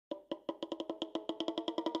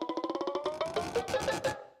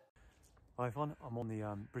Hi everyone, I'm on the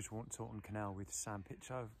Bridgwater and Taunton Canal with Sam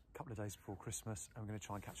Pitcher a couple of days before Christmas, and we're going to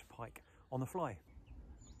try and catch a pike on the fly.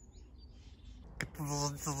 It's pikey,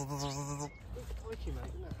 mate,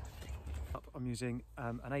 isn't it? I'm using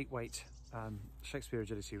an 8-weight Shakespeare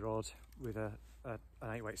agility rod with an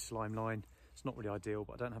 8-weight slime line. It's not really ideal,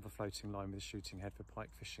 but I don't have a floating line with a shooting head for pike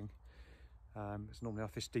fishing. It's normally I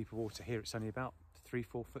fish deeper water. Here it's only about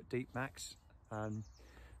 3-4 foot deep max.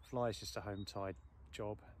 Fly is just a home tied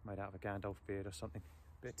job made out of a Gandalf beard or something,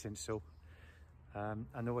 bit of tinsel, and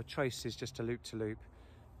the trace is just a loop-to-loop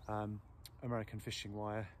American fishing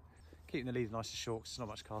wire, keeping the lead nice and short because there's not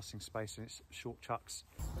much casting space and it's short chucks.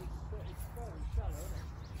 It's very shallow,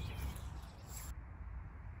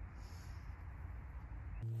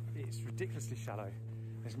 isn't it? It's ridiculously shallow.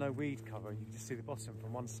 There's no weed cover, you can just see the bottom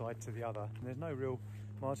from one side to the other, and there's no real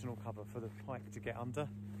marginal cover for the pike to get under,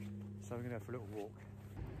 so we're going to go for a little walk.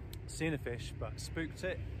 Seen a fish but spooked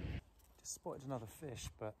it. Just spotted another fish,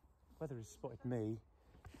 but whether he's spotted me,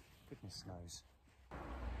 goodness knows.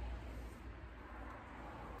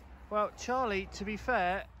 Well, Charlie, to be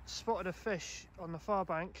fair, spotted a fish on the far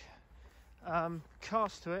bank,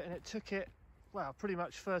 cast to it, and it took it, well, pretty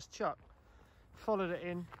much first chuck, followed it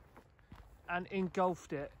in and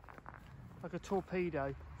engulfed it like a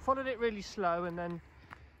torpedo. Followed it really slow and then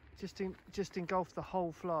just engulfed the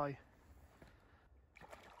whole fly.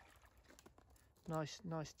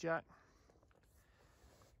 Nice jack.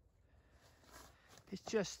 It's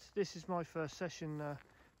just, this is my first session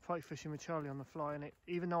pike fishing with Charlie on the fly, and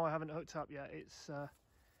even though I haven't hooked up yet, it's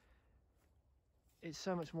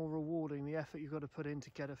so much more rewarding, the effort you've got to put in to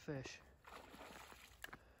get a fish.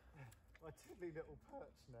 My tiddly little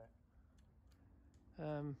perch net.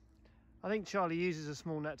 I think Charlie uses a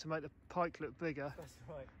small net to make the pike look bigger. That's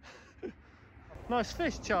right. Nice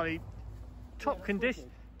fish, Charlie. Top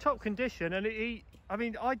condition. Top condition, and I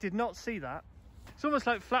mean, I did not see that. It's almost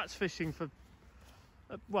like flats fishing for,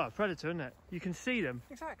 well, a predator, isn't it? You can see them.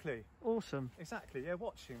 Exactly. Awesome. Exactly, yeah,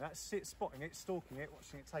 watching that, spotting it, stalking it,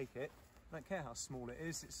 watching it take it. I don't care how small it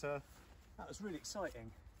is, it's that was really exciting.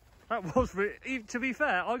 That was really, to be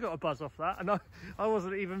fair, I got a buzz off that, and I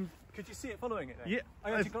wasn't even... Could you see it following it then? Yeah. I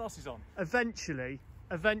had your glasses on. Eventually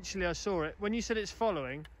I saw it. When you said it's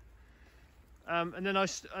following, and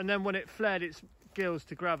then when it flared its gills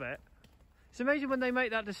to grab it, it's amazing when they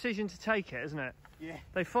make that decision to take it, isn't it? Yeah.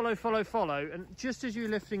 They follow, and just as you're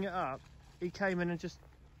lifting it up, he came in and just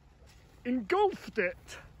engulfed it.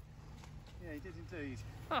 Yeah, he did indeed.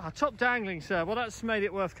 Ah, top dangling, sir. Well, that's made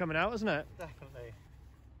it worth coming out, hasn't it? Definitely.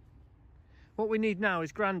 What we need now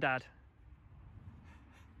is Grandad.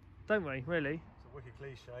 Don't we, really? It's a wicked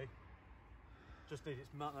cliche. Just need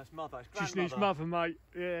its mother, its grandmother. Just needs mother, mate,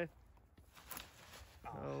 yeah.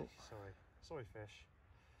 Oh. Sorry, fish.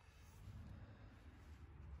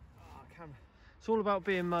 Oh, it's all about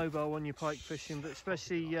being mobile when you're pike fishing, but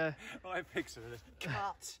especially... I picture this.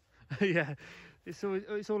 Cut! Yeah, it's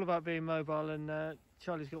all about being mobile, and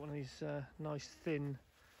Charlie's got one of these nice, thin,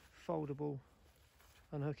 foldable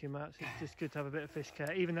unhooking mats. It's just good to have a bit of fish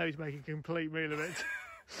care, even though he's making a complete meal of it.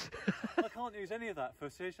 I can't use any of that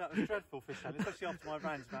footage. That was dreadful fish handling, especially after my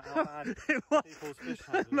rant about how bad people's fish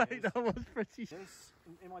handling mate, is. that was pretty...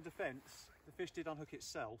 In my defence, the fish did unhook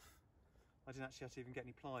itself. I didn't actually have to even get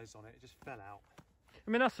any pliers on it. It just fell out. I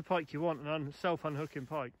mean, that's the pike you want, an self-unhooking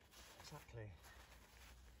pike. Exactly.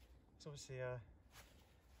 It's obviously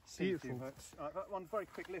beautiful. Hooks. One very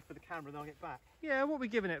quick lift for the camera and then I'll get back. Yeah, what are we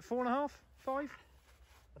giving it? 4.5? 5?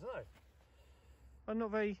 I don't know. I'm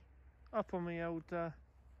not very up on the old...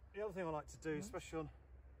 The other thing I like to do, especially on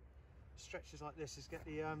stretches like this, is get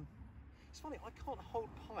the... It's funny, I can't hold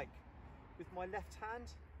pike with my left hand.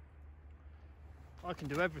 I can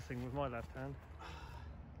do everything with my left hand.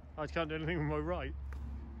 I can't do anything with my right.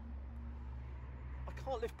 I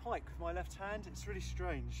can't lift pike with my left hand. It's really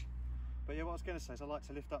strange. But yeah, what I was going to say is I like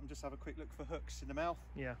to lift up and just have a quick look for hooks in the mouth.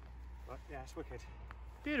 Yeah. But yeah, it's wicked.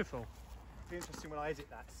 Beautiful. It'll be interesting when I edit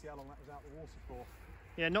that to see how long that was out of the water for.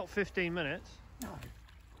 Yeah, not 15 minutes. No.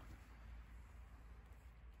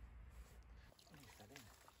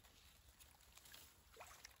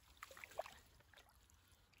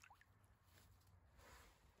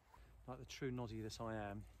 Like the true noddy that I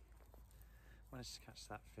am, managed to catch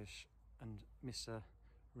that fish and miss a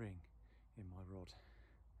ring in my rod.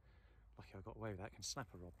 Lucky I got away with that. Can snap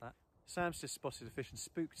a rod that. Sam's just spotted a fish and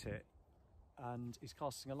spooked it, and he's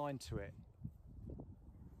casting a line to it.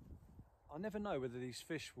 I never know whether these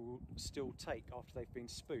fish will still take after they've been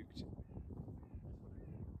spooked.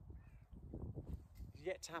 It's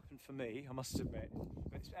yet to happen for me, I must admit,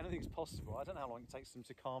 but anything's possible. I don't know how long it takes them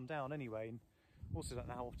to calm down anyway, and also don't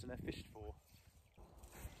know how often they're fished for.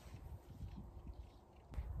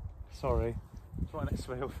 Sorry, it's right next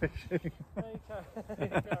to whale fishing. There you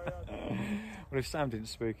carry on. Well, if Sam didn't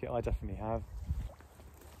spook it, I definitely have.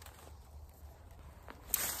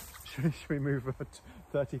 Should we move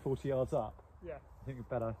 30, 40 yards up? Yeah. I think we'd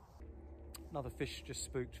better. Another fish just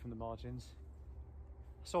spooked from the margins.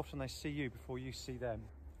 So often they see you before you see them.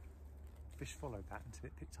 Fish followed that until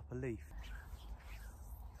it picked up a leaf.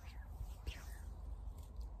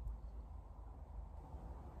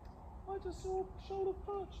 I just saw a shoulder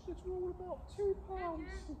perch that's all about 2 pounds.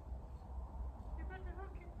 You better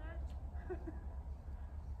hook it then.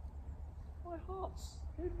 My heart's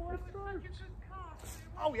in my throat. Such a good cast.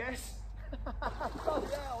 Oh yes! Bloody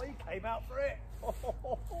hell, he came out for it!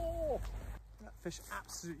 That fish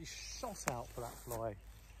absolutely shot out for that fly. I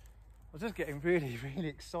was just getting really, really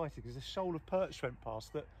excited because a shoal of perch went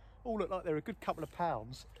past that all looked like they were a good couple of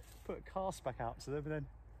pounds. Put a cast back out to them and then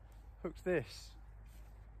hooked this.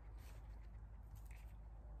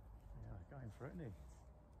 Yeah, going for it, isn't he?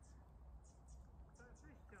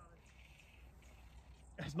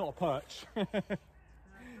 It's not a perch.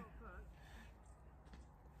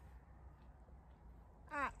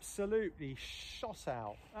 Absolutely shot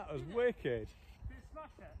out. That was wicked. Did it smash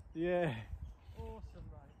it? Yeah. Awesome,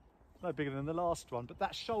 mate. No bigger than the last one, but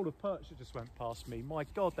that shoal of perch that just went past me, my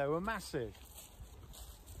God, they were massive.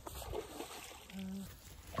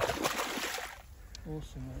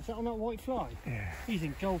 Awesome, mate. Is that on that white fly? Yeah. He's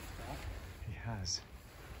engulfed that. He has.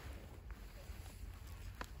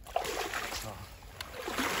 Oh.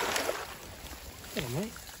 Come on,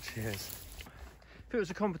 mate. Cheers. If it was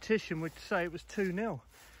a competition, we'd say it was 2-0.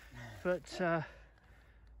 But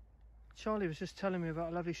Charlie was just telling me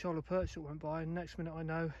about a lovely shoal of perch that went by, and next minute I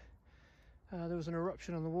know there was an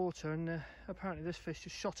eruption on the water, and apparently this fish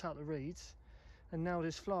just shot out the reeds and nailed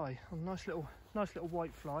his fly. A nice little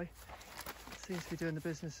white fly. Seems to be doing the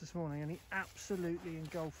business this morning, and he absolutely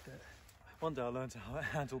engulfed it. One day I'll learn to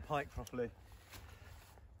handle pike properly. At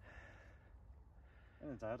the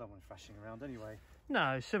end of the day, I don't want him thrashing around anyway.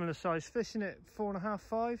 No, similar size fish, isn't it? 4.5,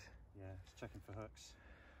 5? Yeah, just checking for hooks.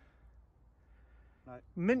 No,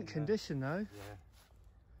 Mint condition though.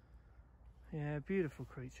 Yeah. Yeah, beautiful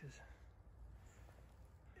creatures.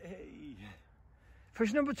 Hey.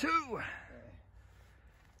 Fish number 2. Yeah.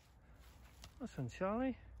 That's one,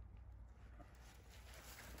 Charlie.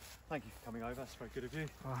 Thank you for coming over, that's very good of you.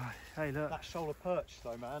 Oh, hey, look. That shoal of perch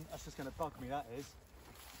though, man, that's just going to bug me, that is.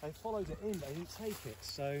 They followed it in, they didn't take it,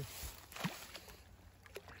 so...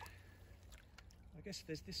 I guess if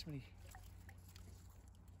there's this many...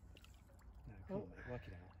 No, come on, mate, work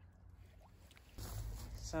it out.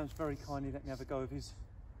 Sam's very kindly let me have a go of his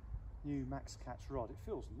new MaxCatch rod. It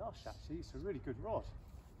feels lush, actually. It's a really good rod.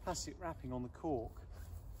 Plastic wrapping on the cork.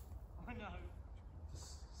 I know.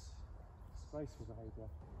 Disgraceful behaviour.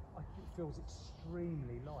 It feels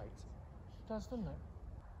extremely light. It does, doesn't it?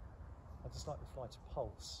 I just like the fly to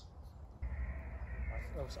pulse.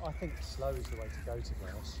 I think slow is the way to go, to be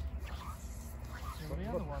honest. Well, the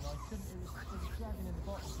other one, I couldn't. It was dragging in the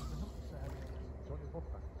bottom because the hook was so heavy. Do you want your rod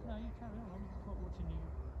back? No, you carry on. I'm just watching you,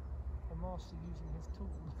 a master using his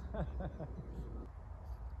tool.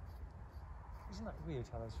 Isn't that weird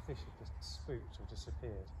how those fish have just spooked or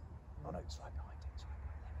disappeared? Yeah. Oh no, it's right behind it. It's right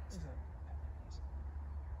behind it. Is it?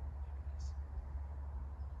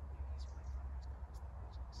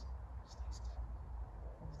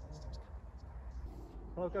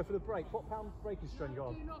 I'll go for the break. What pound breaking strain you got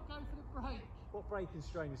on? Do not go for the break. What breaking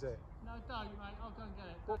strain is it? No, don't, mate. I'll go and get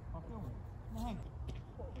it. I'll film it. No.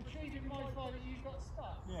 What, retrieving my fly that you got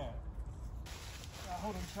stuck? Yeah.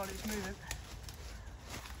 Hold on, Charlie. It's moving.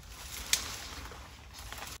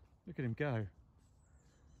 Look at him go.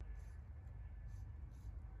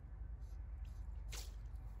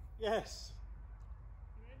 Yes.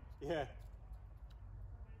 Yeah.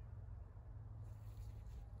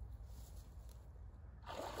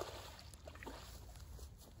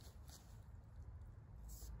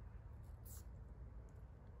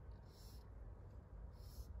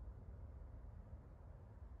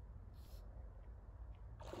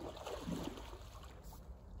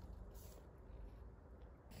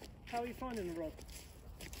 How are you finding the rod?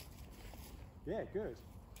 Yeah, good.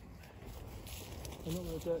 I'm not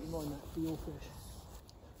going to dirty mine that for your fish.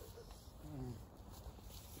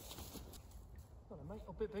 Got a mate,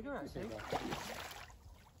 a bit bigger actually.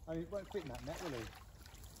 I mean, it won't fit in that net, will he?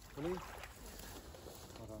 Will he?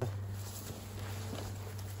 Hold on.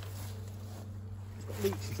 He's got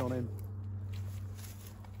leeches on him.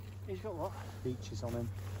 He's got what? Leeches on him.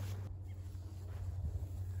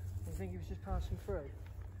 You think he was just passing through?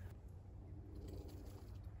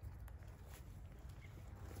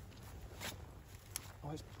 Oh,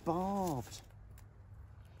 it's barbed.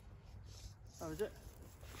 Oh, is it?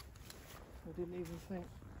 I didn't even think.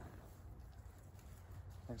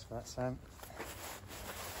 Thanks for that, Sam.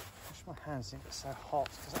 Wash my hands, don't get so hot,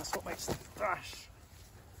 because that's what makes the thrash.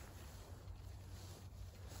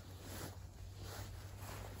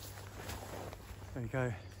 There you go.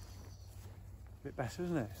 A bit better,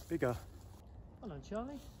 isn't it? Bigger. Hello,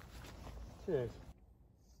 Charlie. Cheers.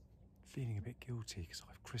 Feeling a bit guilty because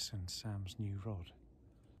I've christened Sam's new rod.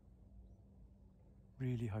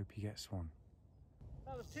 Really hope he gets one.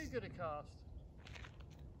 That was too good a cast.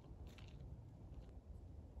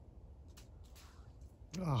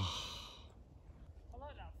 Oh. I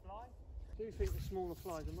like that fly. I do think the smaller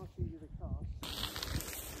flies are much easier to cast.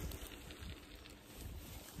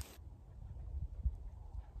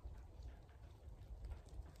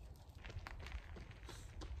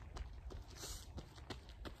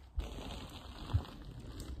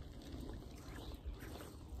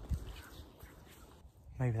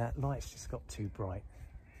 Maybe that light's just got too bright.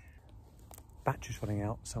 Battery's running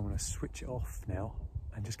out, so I'm going to switch it off now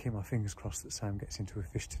and just keep my fingers crossed that Sam gets into a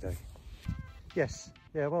fish today. Yes,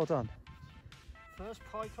 yeah, well done. First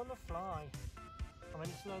pike on the fly. I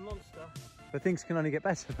mean, it's no monster. But things can only get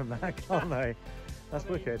better from that, can't they? That's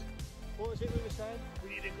wicked. What was it we were saying?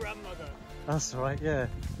 We need a grandmother. That's right, yeah.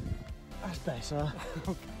 That's better.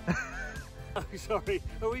 Oh, sorry.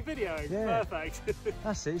 Are we videoing? Yeah. Perfect.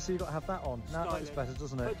 That's it, so you've got to have that on. Now it looks better,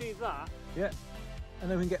 doesn't it? But do that. Yeah. And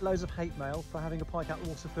then we can get loads of hate mail for having a pike out the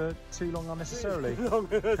water for too long unnecessarily. Too long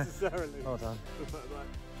unnecessarily. Well done. We'll put it back.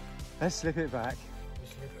 Let's slip it back.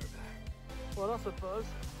 Slip it back. Well, that's a buzz.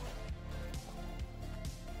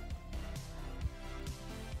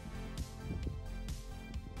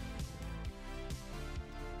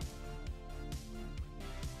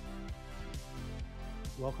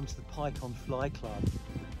 Welcome to the Pike on Fly Club.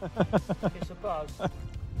 It's a buzz.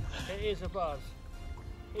 It is a buzz.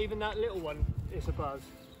 Even that little one is a buzz.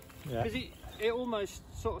 Yeah. Because it almost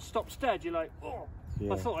sort of stops dead. You're like, oh,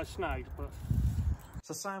 yeah. I thought I snagged, but...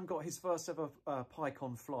 So Sam got his first ever pike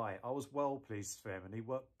on fly. I was well pleased for him and he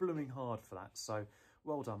worked blooming hard for that. So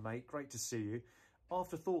well done, mate. Great to see you.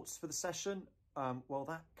 After thoughts for the session, well,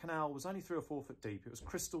 that canal was only 3 or 4 foot deep. It was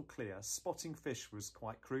crystal clear. Spotting fish was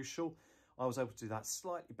quite crucial. I was able to do that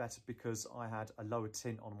slightly better because I had a lower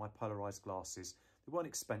tint on my polarised glasses. They weren't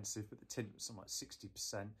expensive, but the tint was something like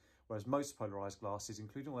 60%, whereas most polarised glasses,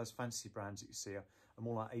 including all those fancy brands that you see, are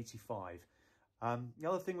more like 85. The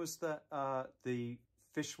other thing was that the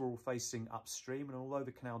fish were all facing upstream, and although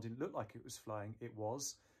the canal didn't look like it was flowing, it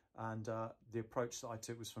was. And the approach that I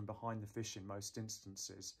took was from behind the fish in most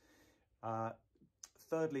instances.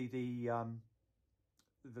 Thirdly, the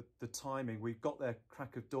timing. We got there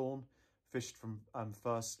crack of dawn, fished from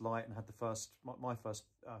first light, and had the first, my first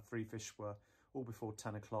 3 fish were all before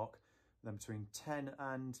 10 o'clock. Then between 10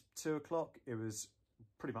 and 2 o'clock, it was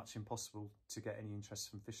pretty much impossible to get any interest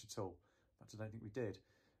from fish at all. In fact, I don't think we did.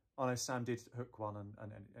 I know Sam did hook one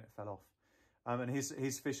and it fell off. And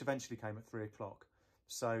his fish eventually came at 3 o'clock.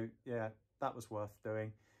 So yeah, that was worth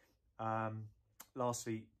doing.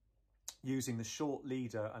 Lastly, using the short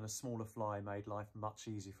leader and a smaller fly made life much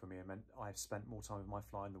easier for me. It meant I've spent more time with my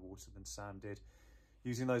fly in the water than Sam did.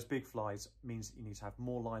 Using those big flies means that you need to have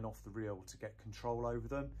more line off the reel to get control over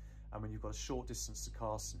them. And when you've got a short distance to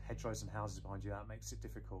cast and hedgerows and houses behind you, that makes it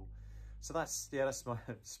difficult. So that's my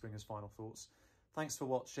Springer's final thoughts. Thanks for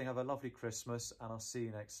watching. Have a lovely Christmas and I'll see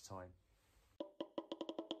you next time.